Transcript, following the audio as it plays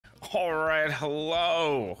All right,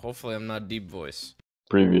 hello. Hopefully I'm not deep voice.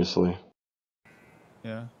 Previously.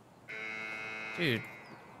 Yeah. Dude,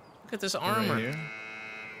 look at this armor. Right here.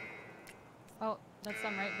 Oh, that's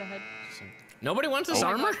them, right? The head. Nobody wants this Oh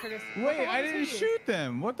my armor? God, Curtis. What Wait, the hell I just didn't hit you? shoot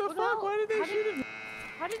them. What the What the fuck? hell? Why did they How shoot did- him?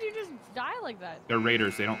 How did you just die like that? They're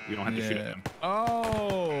raiders. You don't have to shoot at them.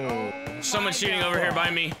 Oh. Someone's shooting God. over here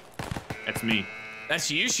by me. That's me.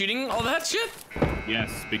 That's you shooting all that shit?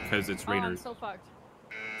 Yes, because it's Oh, I'm raiders. so fucked.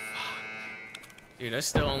 Dude, I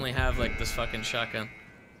still only have like this fucking shotgun.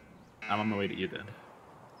 I'm on my way to you then.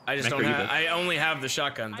 I just Mecca, don't you have. dead? I only have the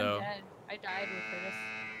shotgun I'm though. dead. I died with Curtis.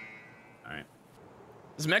 All right.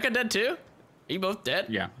 Is Mecca dead too? Are you both dead?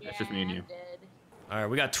 Yeah, it's just me and you. I'm dead. All right,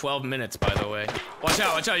 we got 12 minutes by the way. Watch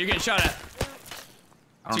out! You're getting shot at.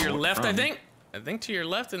 I don't To know your what's left, I wrong. think. I think to your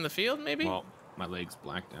left in the field, maybe. Well, my leg's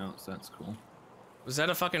blacked out, so that's cool. Was that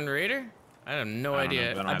a fucking raider? I have no I don't know,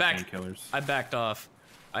 idea. but I I don't backed. have painkillers. I backed off.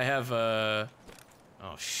 I have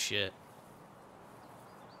Oh shit.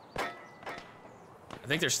 I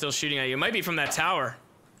think they're still shooting at you. It might be from that tower.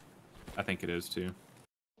 I think it is too.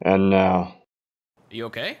 And now. Are you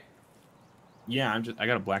okay? Yeah, I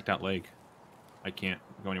got a blacked out leg. I can't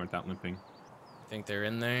go anywhere without limping. I think they're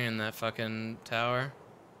in there in that fucking tower.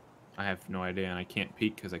 I have no idea, and I can't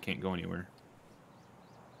peek because I can't go anywhere.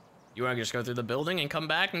 You want to just go through the building and come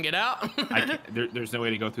back and get out? There's no way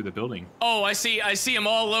to go through the building. Oh, I see them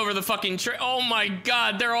all over the fucking train. Oh my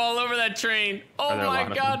god, they're all over that train. Oh Are there a my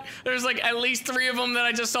lot of god, them? there's like at least 3 of them that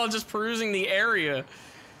I just saw just perusing the area.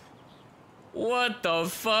 What the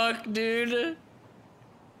fuck, dude?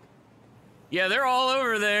 Yeah, they're all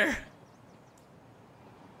over there.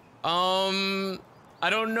 I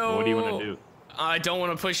don't know. Well, what do you want to do? I don't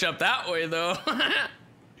want to push up that way though.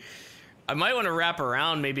 I might want to wrap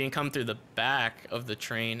around maybe and come through the back of the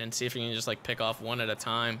train and see if we can just like pick off one at a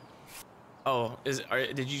time. Oh,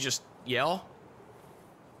 did you just yell?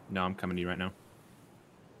 No, I'm coming to you right now.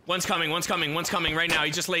 One's coming right now.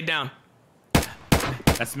 He just laid down.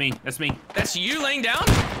 That's me. That's me. That's you laying down?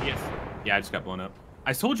 Yes. Yeah, I just got blown up.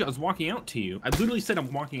 I told you I was walking out to you. I literally said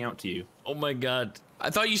I'm walking out to you. Oh my god. I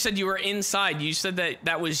thought you said you were inside. You said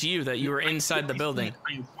that was you, that you were inside the building.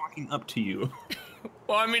 I am walking up to you.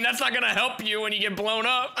 Well, I mean, that's not gonna help you when you get blown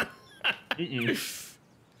up.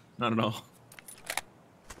 Not at all.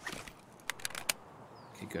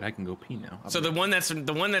 Okay, good. I can go pee now. So the one that's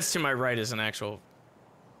to my right is an actual.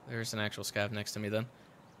 There's an actual scav next to me then.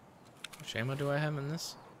 How much ammo do I have in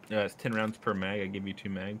this? It's 10 rounds per mag. I give you 2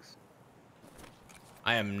 mags.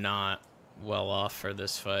 I am not well off for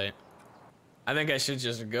this fight. I think I should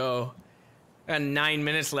just go. I got 9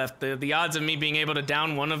 minutes left. The odds of me being able to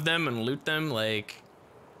down one of them and loot them, like.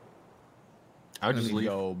 I'll just leave.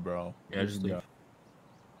 Go, bro. Yeah, just leave.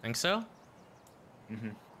 Think so? Mm-hmm.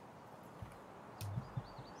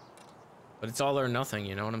 But it's all or nothing,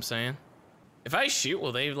 you know what I'm saying? If I shoot,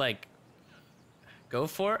 will they like go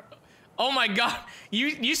for it? Oh my god,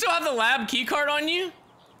 you still have the lab key card on you?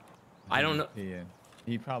 I don't know. Yeah,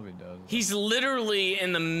 he probably does. He's literally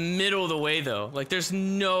in the middle of the way though. Like there's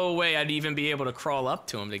no way I'd even be able to crawl up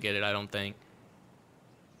to him to get it, I don't think.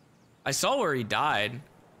 I saw where he died.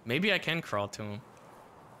 Maybe I can crawl to him.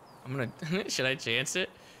 I'm gonna, should I chance it?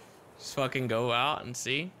 Just fucking go out and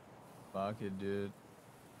see? Fuck it, dude.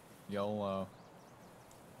 YOLO.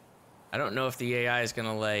 I don't know if the AI is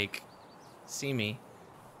gonna like see me.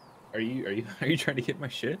 Are you trying to get my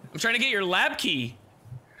shit? I'm trying to get your lab key.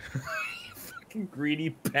 Fucking greedy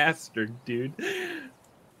bastard, dude.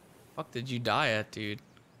 Fuck did you die at, dude?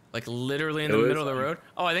 Like literally in the middle of the road?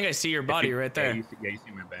 Oh, I think I see your body right there. Yeah, you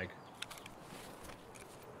see my bag.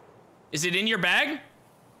 Is it in your bag?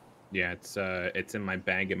 Yeah, it's in my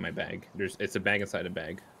bag It's a bag inside a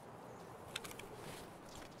bag.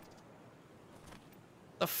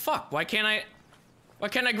 The fuck? Why can't I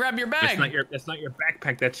grab your bag? That's not your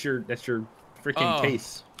backpack. That's your freaking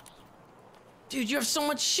case. Dude, you have so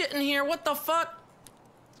much shit in here. What the fuck?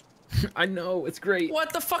 I know, it's great.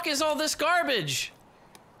 What the fuck is all this garbage?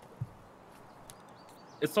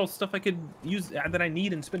 It's all stuff I could use that I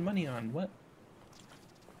need and spend money on. What?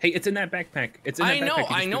 Hey, it's in that backpack. It's in that backpack.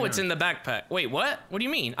 I know it's in the backpack. Wait, what? What do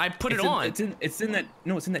you mean? I put it on. It's in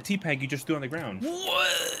that tea bag you just threw on the ground.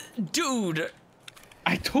 What? Dude.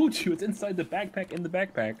 I told you it's inside the backpack in the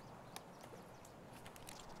backpack.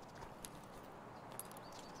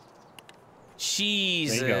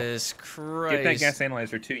 Jesus Christ. Get that gas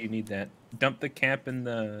analyzer too, you need that. Dump the cap in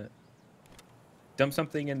the... Dump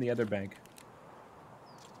something in the other bag.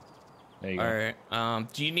 There you go.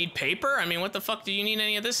 Alright, do you need paper? I mean, what the fuck do you need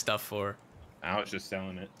any of this stuff for? I was just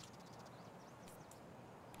selling it.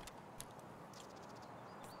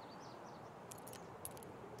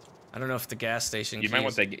 I don't know if the gas station. You might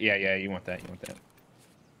want that. Yeah, yeah, you want that. You want that.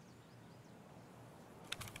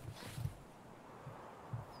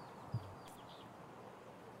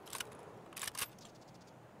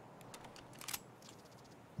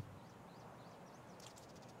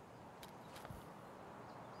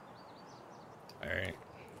 All right.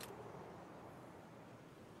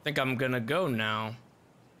 I think I'm gonna go now.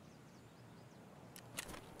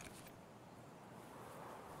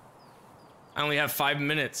 I only have 5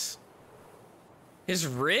 minutes. His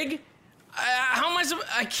rig? How am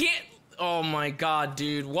I can't. Oh my god,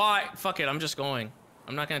 dude. Why? Fuck it. I'm just going.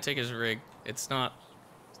 I'm not gonna take his rig. It's not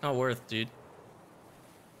worth, dude.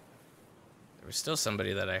 There was still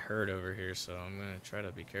somebody that I heard over here, so I'm gonna try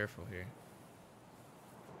to be careful here.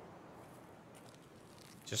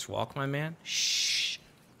 Just walk, my man. Shh.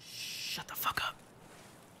 Shut the fuck up.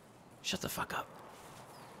 Shut the fuck up.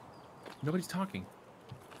 Nobody's talking.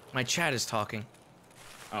 My chat is talking.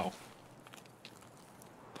 Oh.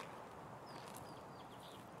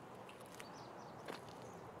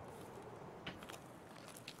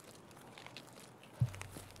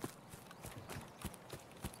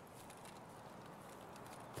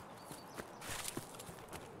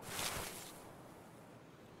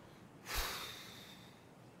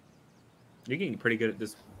 You're getting pretty good at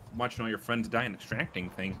this watching all your friends die and extracting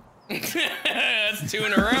thing. That's 2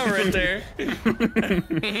 in a row right there.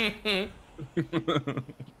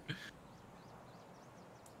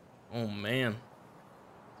 Oh man.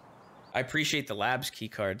 I appreciate the labs key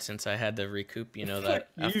card since I had to recoup, you know, that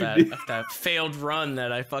after that failed run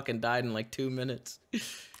that I fucking died in like 2 minutes.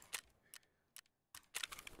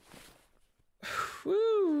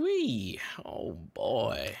 Woo-wee. Oh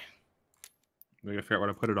boy. We gotta figure out where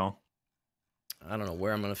to put it all. I don't know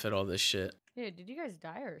where I'm gonna fit all this shit. Yeah, did you guys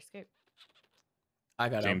die or escape? I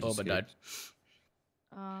got out. James Boba died.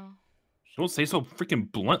 Don't say so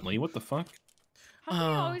freaking bluntly. What the fuck? How can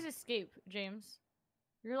you always escape, James?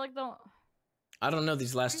 You're like the. I don't know.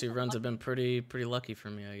 These last 2 runs have been pretty lucky for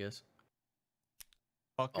me, I guess.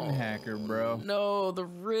 Fucking hacker, bro. No, the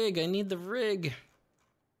rig. I need the rig.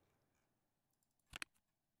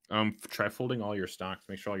 Try folding all your stocks.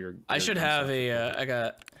 Make sure all your. I should have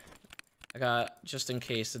a. I got just in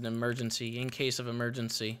case an emergency. In case of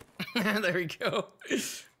emergency. There we go.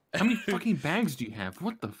 How many fucking bags do you have?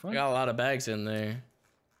 What the fuck? I got a lot of bags in there.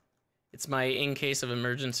 It's my in case of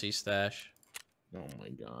emergency stash. Oh my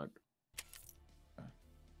god.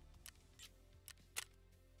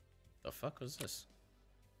 The fuck was this?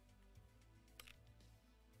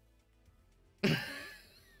 You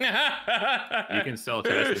can sell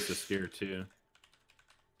Teslas this year too.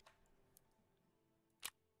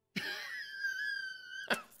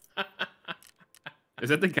 Is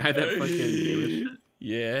that the guy that fucking gave a shit?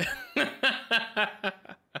 Yeah.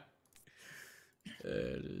 There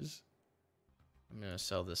it is. I'm gonna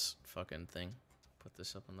sell this fucking thing. Put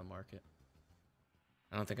this up on the market.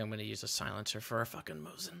 I don't think I'm gonna use a silencer for a fucking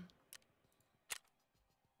Mosin.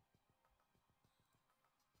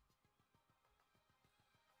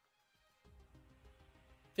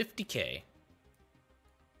 $50K.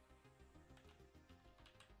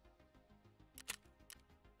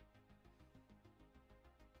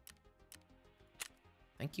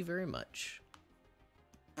 Thank you very much.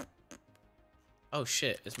 Oh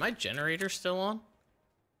shit, is my generator still on?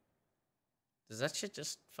 Does that shit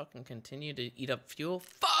just fucking continue to eat up fuel?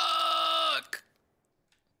 Fuck!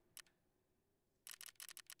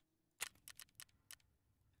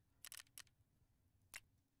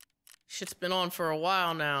 Shit's been on for a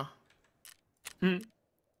while now.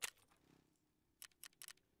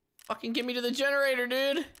 Fucking get me to the generator,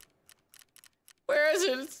 dude. Where is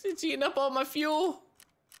it? It's eating up all my fuel.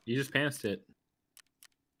 You just passed it.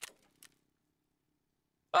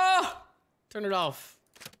 Oh! Turn it off.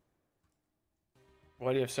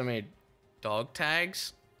 Why do you have so many dog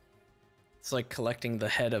tags? It's like collecting the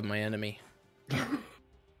head of my enemy. I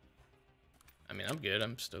mean, I'm good.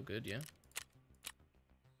 I'm still good, yeah.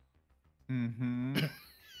 Mm-hmm.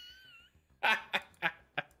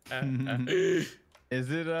 Is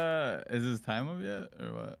this time up yet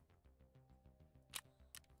or what?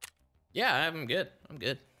 Yeah, I'm good. I'm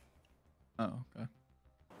good. Oh, okay.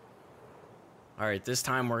 All right, this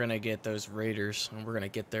time we're gonna get those raiders and we're gonna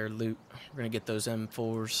get their loot. We're gonna get those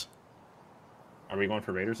M4s. Are we going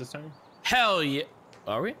for raiders this time? Hell yeah.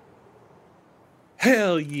 Are we?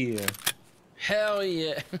 Hell yeah. Hell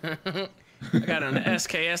yeah. I got an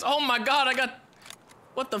SKS. Oh my god, I got...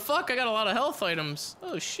 What the fuck? I got a lot of health items.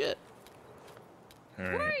 Oh shit. All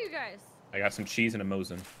Where right. are you guys? I got some cheese and a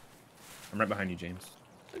Mosin. I'm right behind you, James.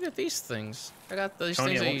 Look at these things. I got these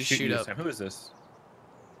Tony, things I that won't you shoot shoot this up. time. Who is this?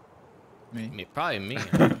 Me. Probably me.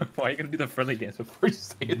 Why are you gonna do the friendly dance before you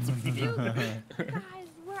say it's me? Guys,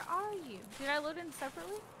 where are you? Did I load in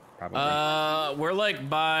separately? Probably. We're like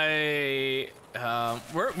by,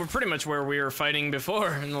 we're pretty much where we were fighting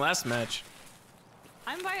before in the last match.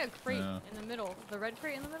 I'm by a crate Yeah. in the middle. The red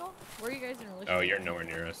crate in the middle? Where are you guys in relation? Oh, you're nowhere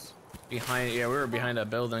near us. Behind, yeah, we were behind that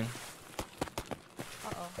building.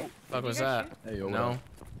 Uh-oh. Fuck you was guys that? Hey, yo, what No. up?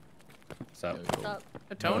 What's up? What's up?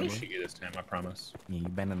 Tony? I'll shoot you this time, I promise. Yeah, you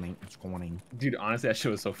better not. It's going. Dude, honestly, that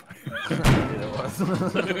shit was so funny.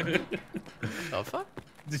 Oh fuck?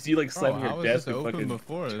 Just you like slamming how your was desk this and open fucking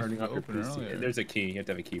before? This turning was off your open PC. earlier. There's a key. You have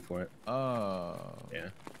to have a key for it. Oh. Yeah.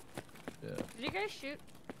 Yeah. Did you guys shoot?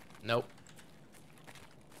 Nope.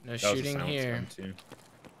 No That was a shooting silence here. gun, too.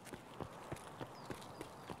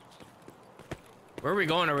 Where are we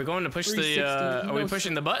going? Are we going to push the? 360, Are we no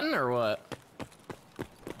pushing the button or what?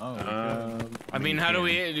 Oh. I mean, how do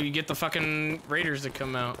we get the fucking raiders to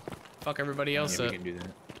come out? Fuck everybody else Yeah, up. we can do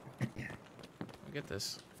that. Get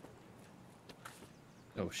this.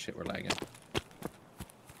 Oh shit, we're lagging.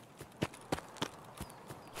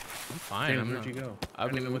 I'm fine. Damn, I'm where'd not- you go? I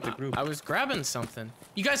wasn't even with the group. I was grabbing something.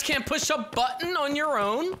 You guys can't push a button on your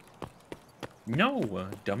own? No,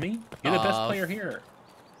 dummy. You're the best Oh, player here.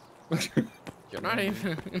 You're not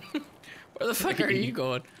even. Where the fuck are you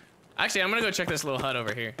going? Actually, I'm gonna go check this little hut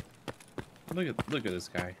over here. Look at this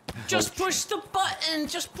guy. Just push the button.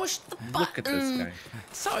 Just push the button. Look at this guy.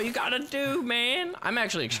 That's all you gotta do, man. I'm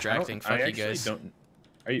actually extracting. I Fuck you actually guys. don't.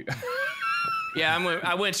 Are you? Yeah,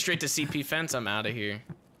 I went straight to CP fence. I'm out of here.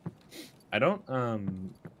 I don't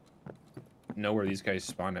know where these guys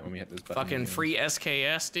spawn at when we hit this button. Fucking free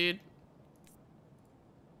SKS, dude.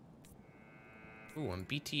 Ooh, and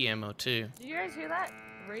BT ammo too. Did you guys hear that?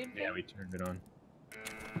 Raid thing? Yeah, we turned it on.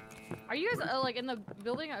 Are you guys like in the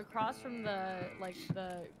building across from the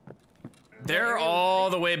the? They're area all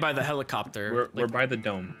with the way by the helicopter. We're by the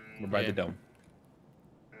dome. We're by Yeah. the dome.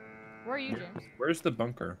 Where are you, James? Where's the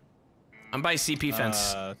bunker? I'm by CP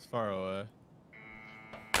fence. It's far away.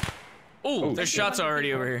 Ooh, oh, there's shit. shots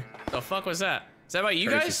already over here. The fuck was that? Is that by you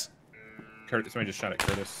Curtis guys? is- Curtis, somebody just shot at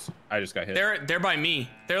Curtis. I just got hit. They're by me.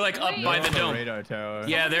 They're like up Wait. by They're the on dome. radar tower.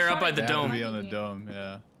 Yeah, they're up by They the have to dome. be on the dome.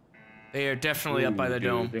 Yeah. They are definitely up by Ooh, the dude,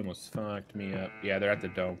 dome. They almost fucked me up. Yeah, they're at the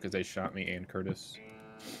dome because they shot me and Curtis.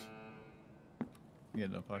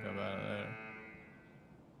 Get the fuck up out of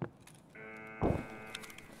there.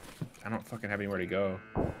 I don't fucking have anywhere to go.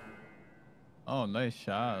 Oh, nice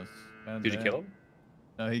shots. God Did you damn. kill him?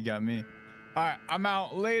 No, he got me. All right, I'm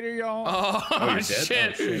out. Later, y'all. Oh, you're dead?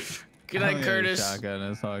 shit. Oh, shit. Good I night, only had a Curtis. Shotgun.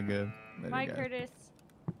 It's all good. Later, Bye, guys. Curtis.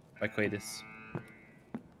 Bye, Curtis.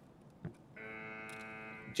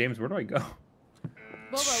 James, where do I go?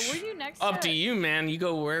 Boba, were you next? Up to you, man. You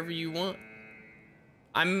go wherever you want.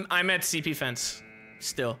 I'm at CP fence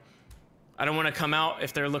still. I don't want to come out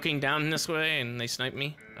if they're looking down this way and they snipe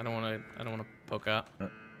me. I don't want to poke out.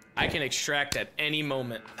 I can extract at any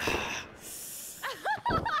moment.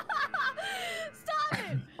 Stop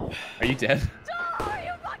it! Are you dead? No, are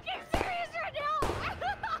you fucking serious right now?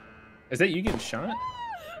 Is that you getting shot?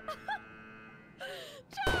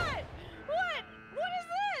 Chat! What? What is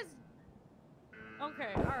this? Okay,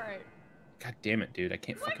 alright. God damn it, dude. I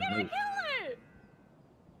can't Why fucking can't I move. kill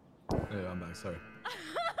it? Yeah, I'm back. Sorry.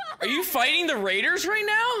 Are you fighting the raiders right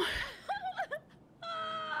now?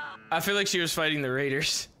 I feel like she was fighting the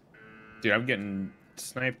raiders. Dude, I'm getting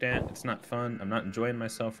sniped at. It's not fun. I'm not enjoying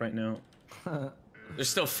myself right now. There's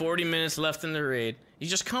still 40 minutes left in the raid. You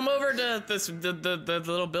just come over to the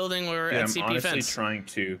little building where we're Dude, at I'm CP honestly fence. trying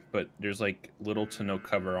to, but there's like little to no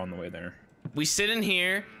cover on the way there. We sit in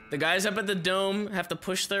here. The guys up at the dome have to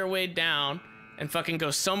push their way down and fucking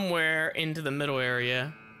go somewhere into the middle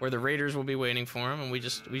area where the raiders will be waiting for them, and we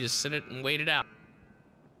just sit it and wait it out.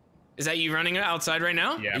 Is that you running outside right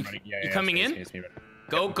now? Yeah, You, I'm running. Yeah, you yeah, coming it's in? me, it's me, it's me.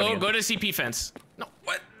 Go Yep, coming in. to CP fence. No,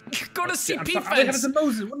 what? Go to I'm CP sorry, I have fence. some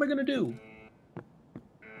Moses. What am I gonna do?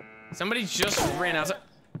 Somebody just ran outside.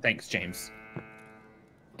 Thanks, James.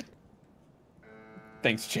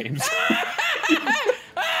 Thanks, James.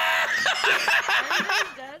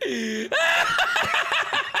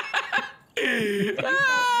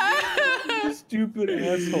 Stupid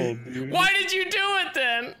asshole, dude. Why did you do it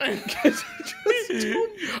then?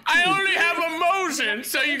 I only have a Mosin,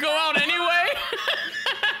 so you go out anyway?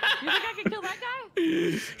 You think I can kill that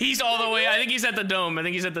guy? He's all the way. I think he's at the dome. I'm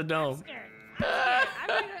scared. I'm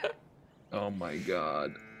gonna... Oh my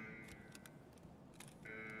god.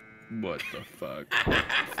 What the fuck?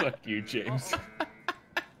 Fuck you, James.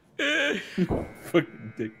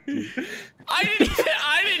 Fucking dick, dude.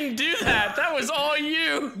 I didn't do that. That was all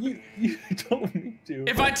you. You told me. do.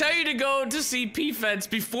 If I tell you to go to see P-Feds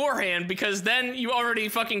beforehand, because then you already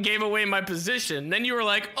fucking gave away my position, then you were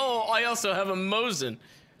like, oh, I also have a Mosin.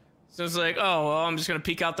 So it's like, oh, well, I'm just gonna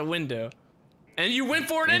peek out the window. And you went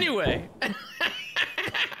for it anyway.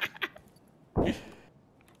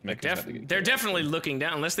 They're definitely looking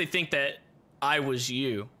down, unless they think that I was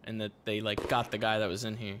you, and that they, like, got the guy that was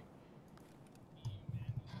in here.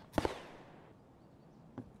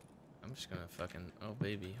 I'm just gonna fucking, oh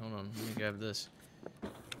baby, hold on, let me grab this.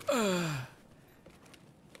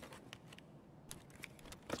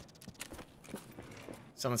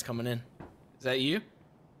 Someone's coming in. Is that you?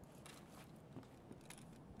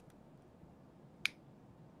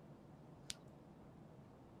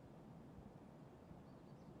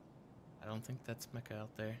 I don't think that's Mecca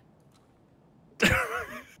out there.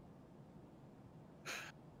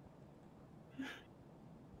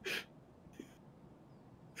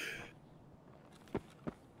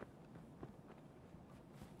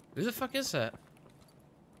 Who the fuck is that?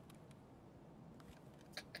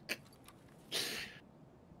 The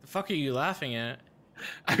fuck are you laughing at?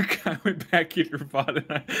 I went back in your VOD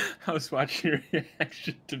and I was watching your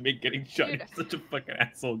reaction to me getting shot. You're such a fucking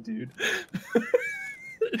asshole, dude.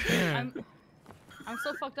 I'm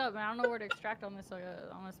so fucked up, man. I don't know where to extract on this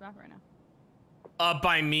map right now.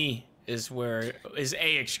 By me is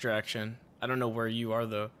A extraction. I don't know where you are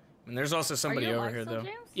though. And there's also somebody over here though.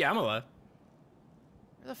 James? Yeah, I'm alive.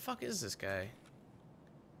 Where the fuck is this guy?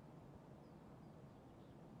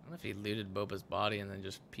 I don't know if he looted Boba's body and then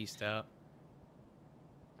just pieced out.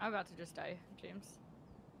 I'm about to just die, James.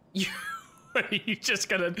 What are you just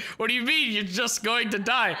gonna? What do you mean you're just going to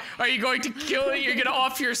die? Are you going to kill it? You're gonna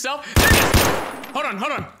off yourself? Hold on,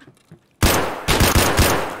 hold on.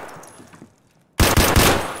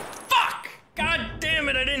 Fuck! God damn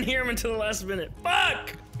it! I didn't hear him until the last minute.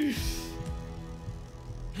 Fuck!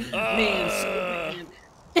 Man, so bad.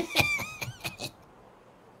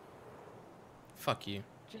 Fuck you.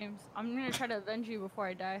 James, I'm gonna try to avenge you before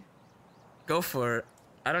I die. Go for it.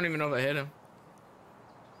 I don't even know if I hit him.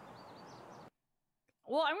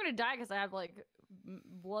 Well, I'm gonna die because I have like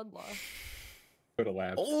blood loss. Go to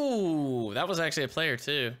labs. Oh, that was actually a player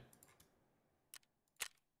too.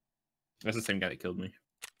 That's the same guy that killed me.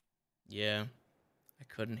 Yeah, I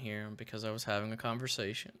couldn't hear him because I was having a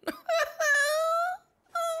conversation.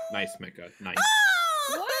 Nice, Mecca. Nice.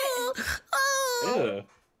 What? Ew.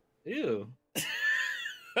 Ew.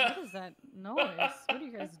 What is that noise? What are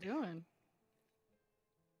you guys doing?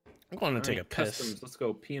 I'm going to take a piss. Customs. Let's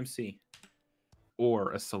go PMC.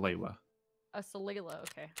 Or a Salewa. A Salila,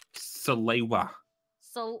 okay. Salewa.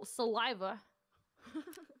 Saliva.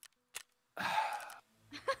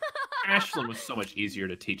 Ashlyn was so much easier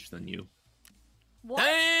to teach than you. What?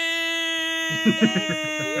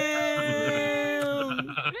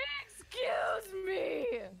 Excuse me.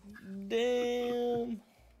 Damn.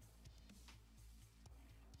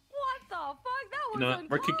 What the fuck? That was No,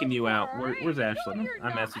 we're kicking you out. uncalled for, Where's right? Ashlyn? No, you're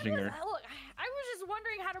I'm not. messaging her. Look, I was just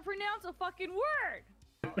wondering how to pronounce a fucking word.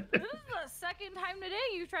 This is the second time today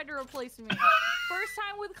you tried to replace me. First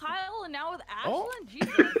time with Kyle and now with Ashlyn? Oh.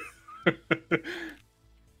 Jesus.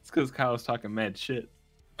 It's because Kyle's talking mad shit.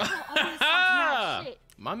 Always talking about shit.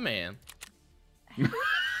 My man.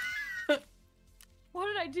 What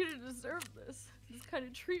did I do to deserve this kind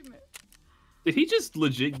of treatment? Did he just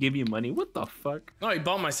legit give you money? What the fuck? No, he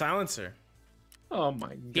bought my silencer. Oh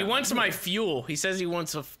my god. He wants my fuel. He says he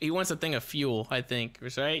wants a thing of fuel, I think.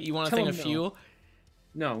 Right? You want a Tell thing him of no. fuel?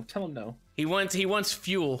 No, tell him no. He wants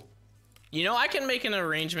fuel. You know, I can make an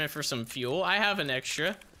arrangement for some fuel. I have an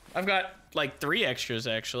extra. I've got like 3 extras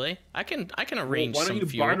actually. I can arrange Why don't some you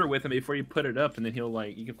fuel. barter with him before you put it up, and then he'll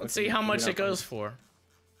like you can. Let's see how much it goes for.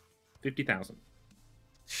 50,000.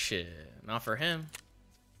 Shit, not for him.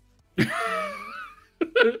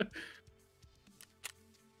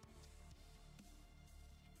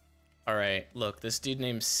 All right, look, this dude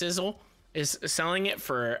named Sizzle is selling it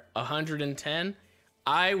for 110.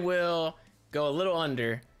 I will go a little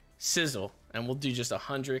under Sizzle, and we'll do just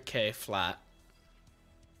 100K flat.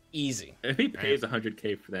 Easy. If he pays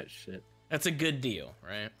 100K for that shit. That's a good deal,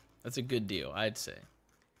 right? That's a good deal, I'd say.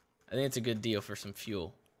 I think it's a good deal for some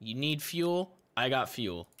fuel. You need fuel? I got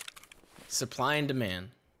fuel. Supply and demand.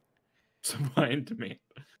 Supply and demand.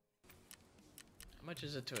 How much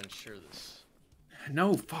is it to insure this?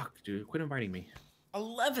 No, fuck, dude. Quit inviting me.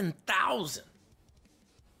 11,000.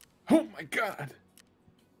 Oh my god.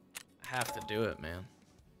 I have to do it, man.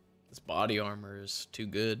 This body armor is too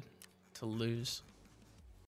good to lose.